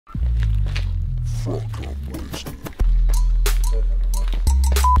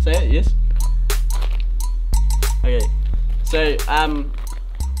Say it, yes? Okay. So,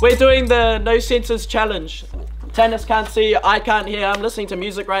 we're doing the no censors challenge. Tanis can't see, I can't hear, I'm listening to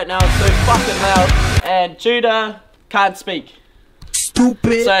music right now, it's so fucking loud. And Judah can't speak.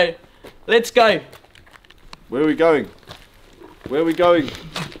 Stupid! So, let's go. Where are we going? Where are we going?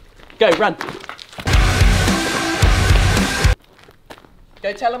 Go, run.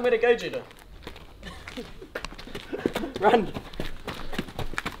 Go tell him where to go, Judah. Run.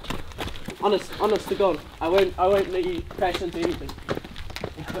 Honest to God, I won't let you crash into anything.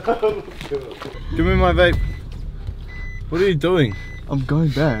 Give me my vape. What are you doing? I'm going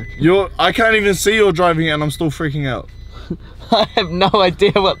back. I can't even see you're driving and I'm still freaking out. I have no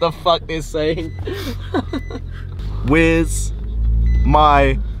idea what the fuck they're saying. Where's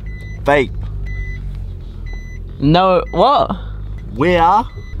my vape? No, what? Where?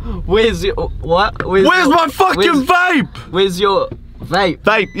 Where's your, what? Where's my fucking vape? Where's your vape?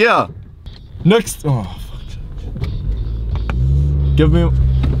 Vape, yeah. Next. Oh, fuck. Give me.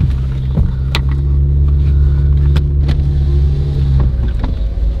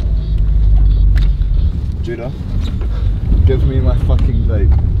 Judah, give me my fucking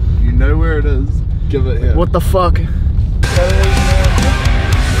vape. You know where it is. Give it here. What the fuck?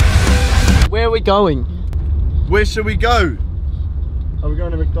 Where are we going? Where should we go? Are we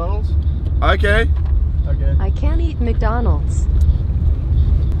going to McDonald's? Okay. Okay. I can't eat McDonald's.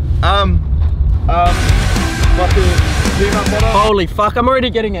 Fucking peanut butter. Holy fuck, I'm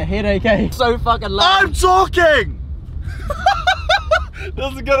already getting a headache, eh? So fucking loud. I'm talking!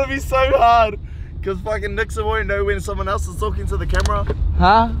 This is gonna be so hard. Because fucking Nixon won't know when someone else is talking to the camera.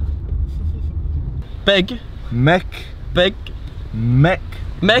 Huh? Big. Mac. Big. Mac.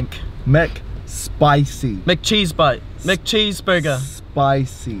 Spicy. McCheesebite. McCheeseburger.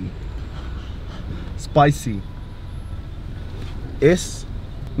 Spicy. Spicy. S.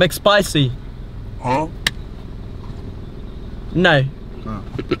 McSpicy. Huh? No. Oh.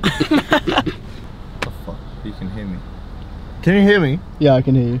 The fuck? You can hear me. Can you hear me? Yeah, I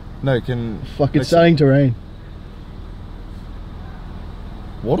can hear you. No, can... Fuck, it's starting to rain.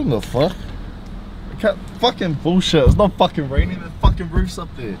 What in the fuck? I can't fucking bullshit. It's not fucking raining. The fucking roof's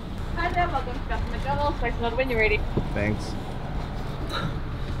up there. Hi there, welcome to McDonald's. Place an order when you're ready. Thanks.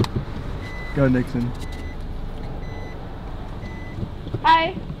 Go, Nixon.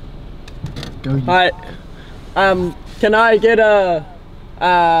 Hi. Go. Hi. Can I get a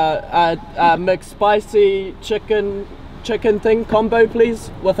McSpicy chicken thing combo,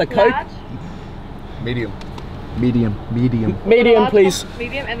 please, with a Coke? Large. Medium. Medium, Large, please.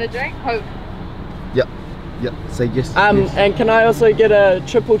 Medium, and the drink, Coke. Yep. Yep. Say yes. Yes. And can I also get a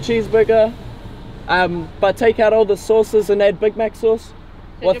triple cheeseburger? But take out all the sauces and add Big Mac sauce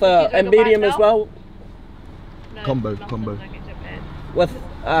So with a medium as well, No, Combo, nothing, combo. no ketchup add. with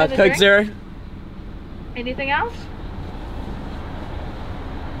And the Coke drink? Zero. Anything else?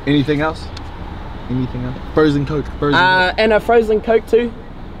 Anything else? Anything else? Frozen Coke. Frozen Coke. And a frozen Coke too,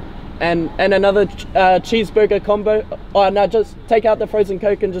 and another cheeseburger combo. Oh no, just take out the frozen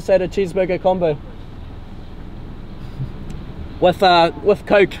Coke and just add a cheeseburger combo with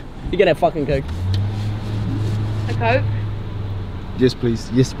Coke. You get a fucking Coke. A Coke? Yes,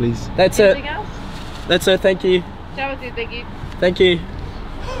 please. Yes, please. That's Anything it. else? That's it. Thank you. Ciao with you, thank you. Thank you.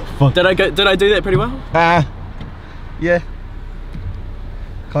 Fuck. Did I do that pretty well? Yeah.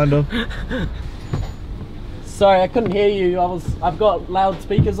 Kind of. Sorry, I couldn't hear you. I've got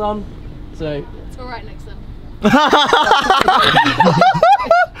loudspeakers on, so. It's alright, Nixon.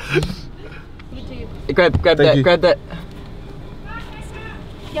 Grab Thank that. you. Grab that.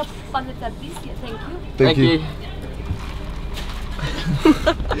 Yep, but it's a biscuit, thank you. Thank you.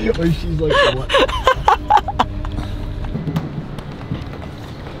 Oh, she's like, what?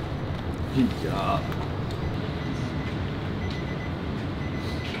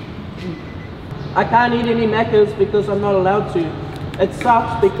 I can't eat any Maccas because I'm not allowed to. It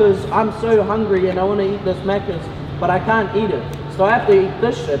sucks because I'm so hungry and I want to eat this Maccas, but I can't eat it. So I have to eat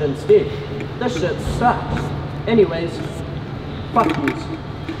this shit instead. This shit sucks. Anyways, fuck yous.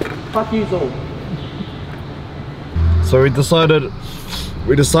 Fuck yous all. So we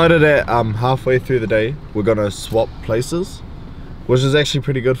decided at halfway through the day we're gonna swap places, which is actually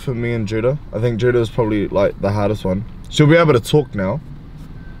pretty good for me and Judah. I think Judah is probably like the hardest one. She'll be able to talk now.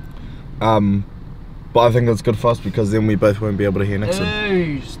 But I think it's good for us because then we both won't be able to hear Nixon.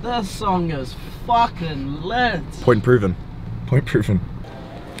 Oosh, this song is fucking lit. Point proven. Point proven.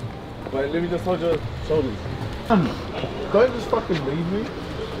 Wait, let me just hold your shoulders. Don't just fucking leave me.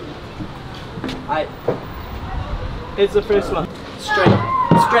 Here's the first one. Straight.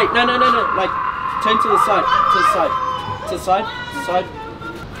 No. Like, turn to the side, to the side, to the side, to the side.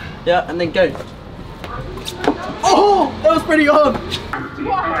 Yeah, and then go. Oh, that was pretty hard.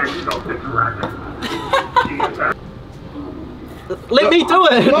 Let me do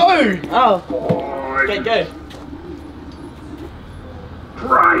it. No. Oh. Okay, go.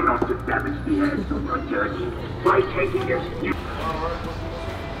 Try not to damage the ends of your journey by taking a few.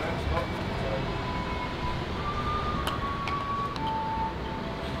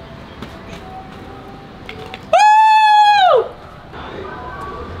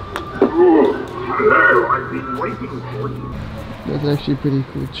 Hello, I've been waiting for you. That's actually a pretty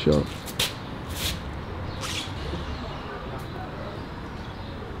cool shot.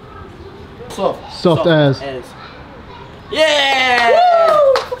 Soft as. Yeah!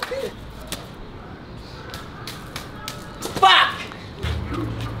 Fuck!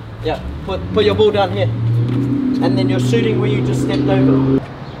 Yeah, put your ball down here. And then you're shooting where you just stepped over.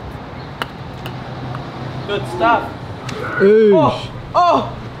 Good stuff. Ooh.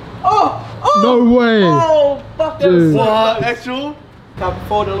 Oh! No way. Oh, fuck, that was Dude. so What? close. Actual? Come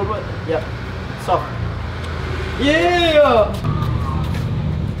forward a little bit. Yep. Soft. Yeah!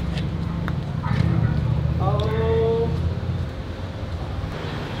 Oh.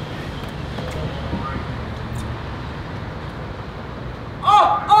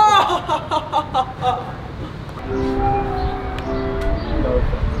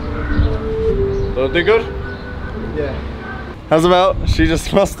 Did it do good? Yeah. How's about? She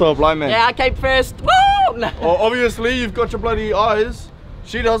just lost to a blind man. Yeah, I came first. Woo! No. Well, obviously you've got your bloody eyes.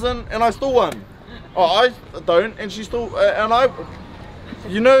 She doesn't, and I still won. Oh, I don't, and she still, and I,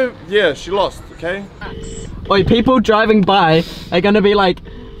 you know, yeah, she lost. Okay. Wait, people driving by are gonna be like,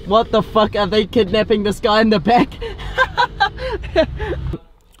 what the fuck, are they kidnapping this guy in the back?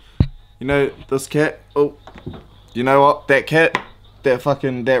 You know this cat. Oh, you know what? That cat,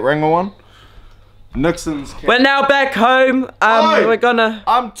 that Wrangler one. Nixon's cat. We're now back home. Oi! We're gonna.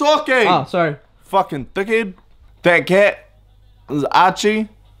 I'm talking. Oh, sorry. Fucking dickhead. That cat is Archie.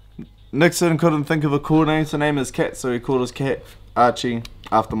 Nixon couldn't think of a cool name to name his cat, so he called his cat Archie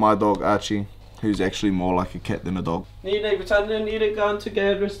after my dog Archie, who's actually more like a cat than a dog. Need to go into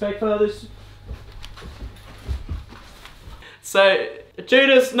good respect for others. So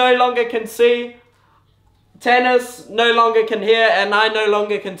Judas no longer can see, Tanis no longer can hear, and I no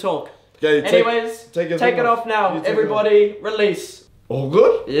longer can talk. Okay, Anyways, take it off now. Everybody, release. All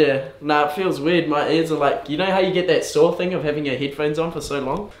good? Yeah, nah, it feels weird. My ears are like, you know how you get that sore thing of having your headphones on for so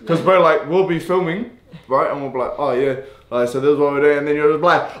long? Because bro, like, we'll be filming, right? And we'll be like, oh yeah, like, so this is what we're doing, and then you're just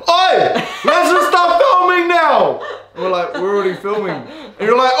like, oi! Let's just start filming now! And we're like, we're already filming. And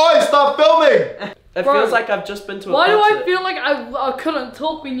you're like, oi, stop filming! It feels like I've just been to a Why do I concert. feel like I couldn't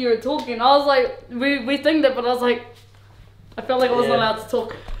talk when you were talking? I was like, we think that, but I was like, I felt like I wasn't Yeah. allowed to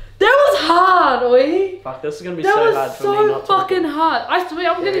talk. That was hard, oi. Fuck, this is gonna be That so was hard for me so not fucking talking. hard. I swear,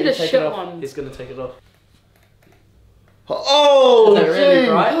 I'm getting the Take shit it off. one. He's gonna take it off. Oh, Is it really jeez.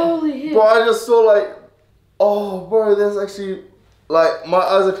 bright? Holy shit. Bro, I just saw like, oh bro, there's actually, like, my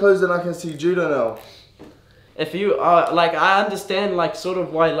eyes are closed and I can see Judah now. If you are, like, I understand, like, sort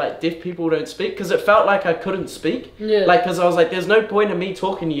of why, like, deaf people don't speak, because it felt like I couldn't speak. Yeah. Like, because I was like, there's no point in me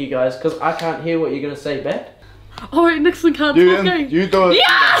talking to you guys, because I can't hear what you're gonna say back. Oh wait, Nixon can't You talk. eh? do it.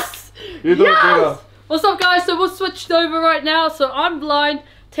 Yes! You do it, Judah. Yes! What's up, guys? So we're switched over right now. So I'm blind.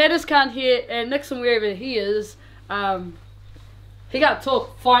 Tanis can't hear, and Nixon, wherever he is, he got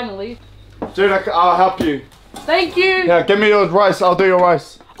talk finally. Dude, I'll help you. Thank you. Yeah, give me your rice. I'll do your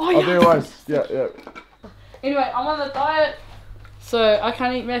rice. Oh, I'll do your rice. Yeah, yeah. Anyway, I'm on the diet, so I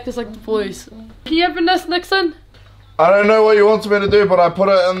can't eat macros like the boys. Can you open this, Nixon? I don't know what you want me to do, but I put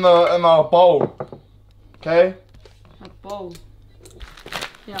it in the bowl. Okay. A bowl.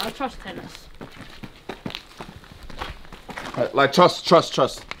 Yeah, I trust Tanis. Like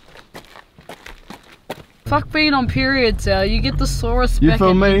trust. Fuck being on periods, you get the sorest You back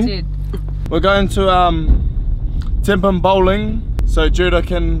feel in me? NZ. We're going to Timpin bowling, so Judah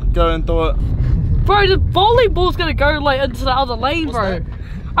can go and do it. Bro, the bowling ball's gonna go like into the other lane, bro.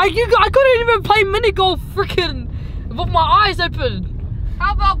 I couldn't even play mini golf freaking with my eyes open.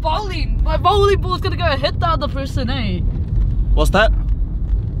 How about bowling? My bowling ball's gonna go hit the other person, eh? What's that?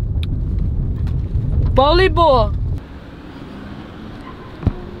 Bowling ball.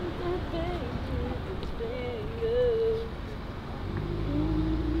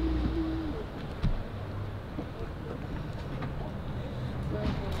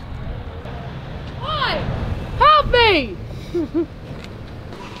 Help me!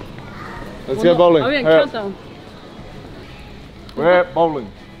 Let's go bowling. I mean, Hurry up. countdown. We're at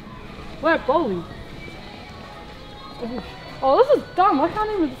bowling. We're at bowling. Oh, this is dumb. I can't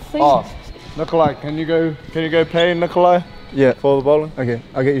even see. Oh, Nikolai, can you go pay Nikolai? Yeah. For the bowling? Okay,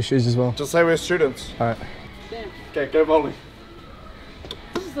 I'll get your shoes as well. Just say we're students. Alright. Damn. Okay, go bowling.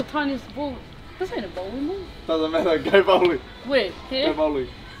 This is the tiniest ball. This ain't a bowling ball. Doesn't matter, go bowling. Where? Here? Go bowling.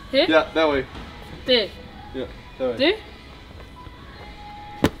 Here? Yeah, that way. There. Yeah, that way. There?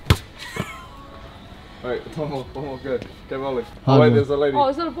 Wait, one more, go. Go bowling. Hard Oh wait, one. there's a lady. Oh,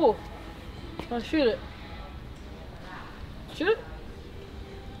 is that a ball? Oh, shoot it. Shoot it?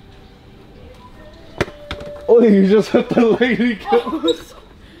 Oh, you just hit the lady. Oh,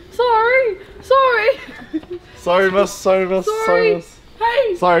 sorry. Sorry, miss. Sorry, miss. Sorry, miss.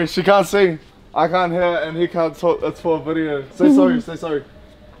 Hey. Sorry, she can't sing. I can't hear and he can't talk. It's for a video. Say sorry, say sorry.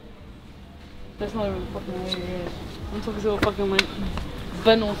 That's not even fucking way here. I'm talking to a fucking like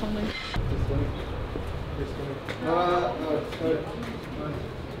bin or something. No.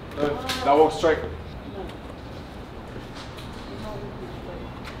 Now walk straight.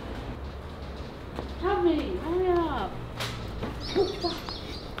 Help me, hurry up.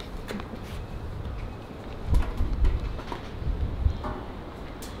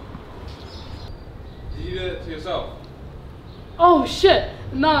 Did you do it to yourself? Oh shit!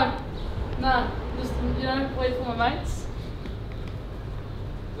 No. Just, wait for my mates.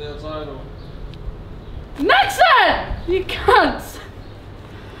 The outside or? Nixon! You can't!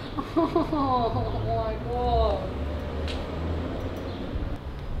 Oh my god.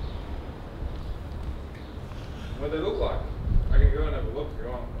 What do they look like? I can go and have a look if you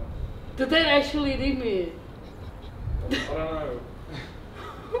want. Did they actually leave me? I don't know.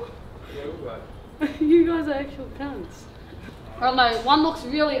 What do they look like? You guys are actual cunts. I don't know, one looks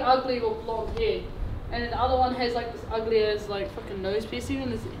really ugly with blonde hair. And then the other one has like this ugly ass like fucking nose piercing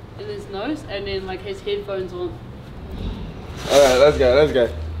in his nose and then like has headphones on. Alright, let's go.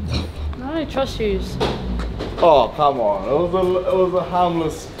 No, I trust yous. Oh, come on. It was a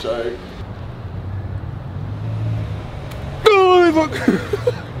harmless joke. Fuck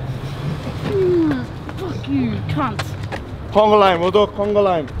you, cunt. Conga line, we'll do a conga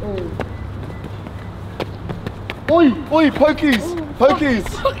line. Oi, pokies! Pokies!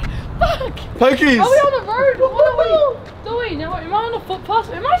 Fuck! Pokies! Are we on the road? What are we doing? Am I on a footpath?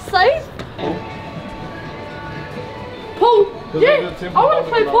 Am I safe? Pool! Yeah! I want to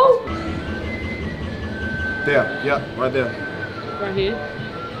play pool! There, yeah, right there. Right here.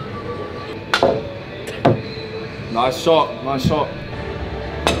 Nice shot.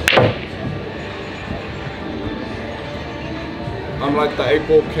 I'm like the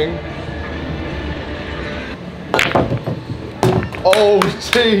 8-ball king. Oh,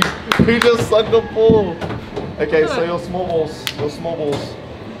 gee, he just sucked the ball. Okay, so your small balls.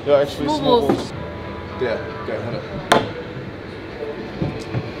 You're actually small balls. Yeah, go hit it.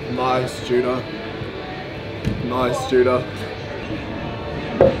 Nice, Judah.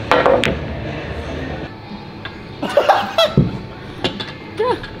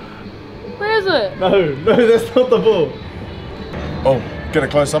 Where is it? No, that's not the ball. Oh, get a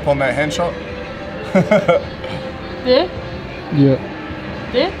close up on that hand shot. There? Yeah.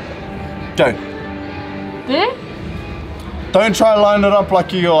 There? Go. There? Don't try to line it up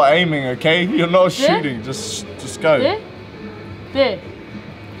like you're aiming, okay? You're not There? shooting, just go. There? There.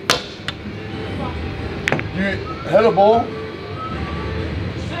 You hit a ball.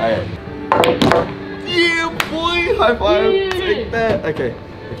 Okay. Yeah, boy! High five. Yeah. Take that. Okay.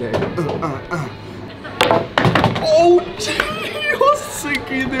 Oh, gee, you're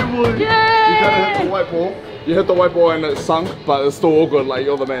sinking there, boy. Yay! You gotta hit the white ball. You hit the white ball and it sunk, but it's still all good. Like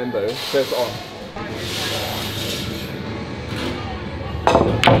you're the man, though. That's on.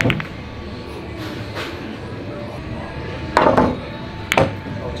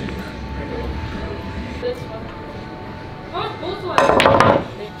 This one. Oh, both ways.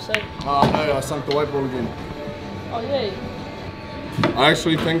 Oh no, I sunk the white ball again. Oh, yeah. I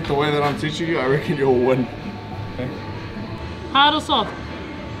actually think the way that I'm teaching you, I reckon you'll win. Okay? Hard or soft?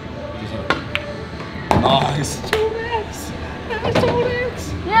 Nice.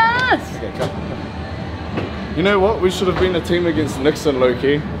 Yes! Okay, come. You know what? We should have been a team against Nixon,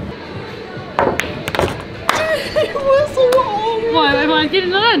 low-key. Why, am I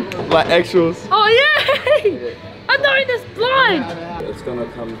getting it in? Like actuals. Oh, yay! I'm doing this blind! It's gonna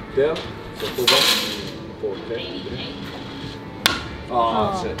come down. So pull back. Forward, okay?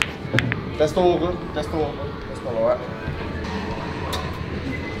 Oh, shit. That's all good. That's all alright.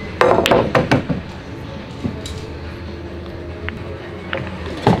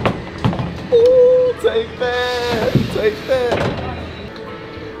 Ooh, take that.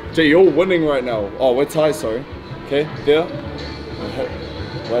 Jay, you're winning right now. Oh, we're tied, sorry. Okay, there. Hit.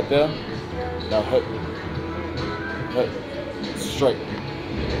 Right there. Now hit. Straight.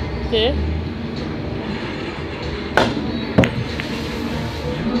 There?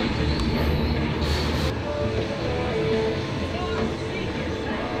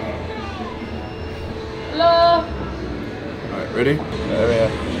 There we go.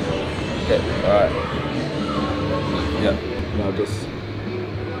 Okay, alright. Yeah, no, just.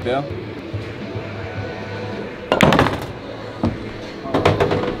 Yeah.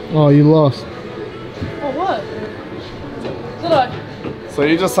 Oh, you lost. Oh, what? Did I? So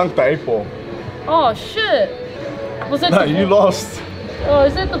you just sunk the 8 ball. Oh, shit. Was that No, the you ball? lost. Oh,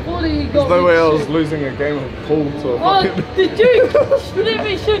 is that the ball that you got? There's no way I was losing a game of pool to a Oh, fucking... did you let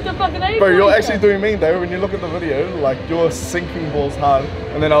me shoot the fucking 8 Bro, ball? you're actually doing mean though. When you look at the video, like you're sinking balls hard.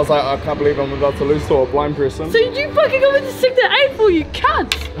 And then I was like, I can't believe I'm about to lose to a blind person. So you fucking got me to sink that 8 ball, you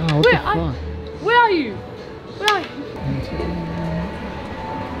cunt! Oh, what the fuck? Where are you? Where are you?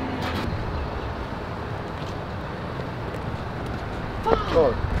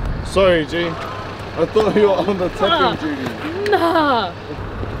 Oh, sorry, G. I thought you were on the tipping duty. Nah!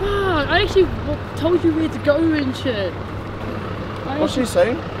 Fuck, I actually told you where to go and shit. What's she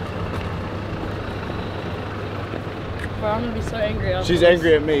saying? Bro, I'm gonna be so angry after She's this.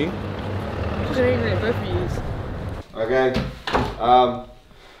 angry at me. She's angry at both of you. Okay.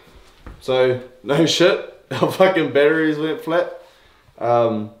 So no shit, our fucking batteries went flat.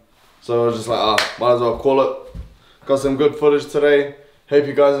 So I was just like, might as well call it. Got some good footage today. Hope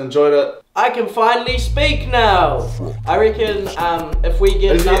you guys enjoyed it. I can finally speak now. I reckon if we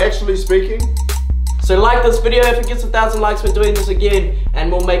get Is he actually speaking? So like this video, if it gets 1,000 likes, we're doing this again, and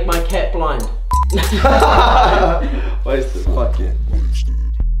we'll make my cat blind. Wasted, fuck yeah.